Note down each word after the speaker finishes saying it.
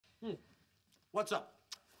What's up?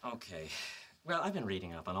 Okay. Well, I've been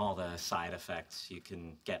reading up on all the side effects you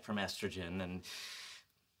can get from estrogen, and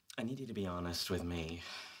I need you to be honest with me.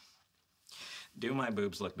 Do my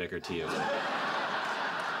boobs look bigger to you?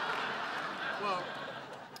 Well,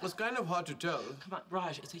 it's kind of hard to tell. Come on,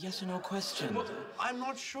 Raj, it's a yes or no question. Well, I'm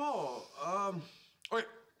not sure. Okay,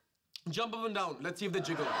 jump up and down. Let's see if they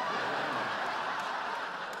jiggle.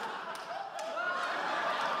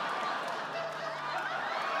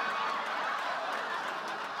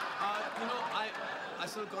 I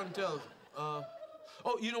still can't tell.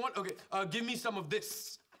 Oh, you know what? Okay, give me some of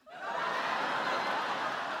this.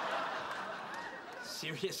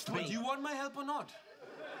 Seriously? But do you want my help or not?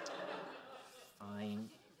 Fine.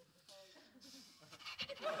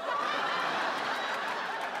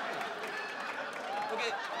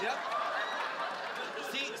 Okay, yeah.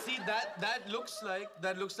 See, that looks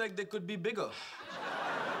like they could be bigger.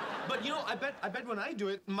 But you know, I bet when I do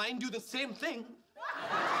it, mine do the same thing.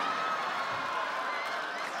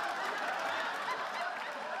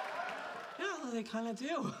 Yeah, they kind of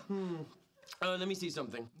do. Let me see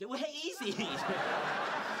something. Well, hey, easy.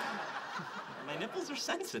 My nipples are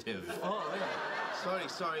sensitive. Oh, yeah.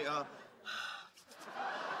 Sorry. Okay.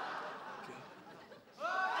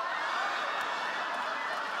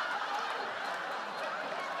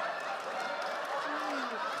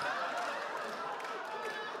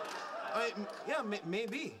 Yeah,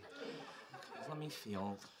 maybe. Let me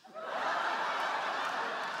feel.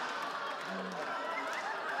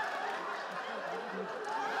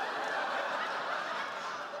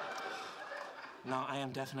 No, I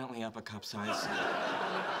am definitely up a cup size.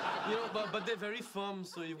 You know, but they're very firm,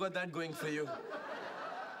 so you've got that going for you.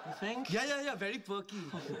 You think? Yeah, very perky.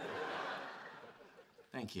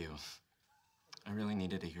 Thank you. I really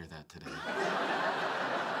needed to hear that today.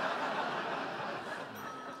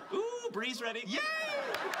 Ooh, breeze ready. Yay!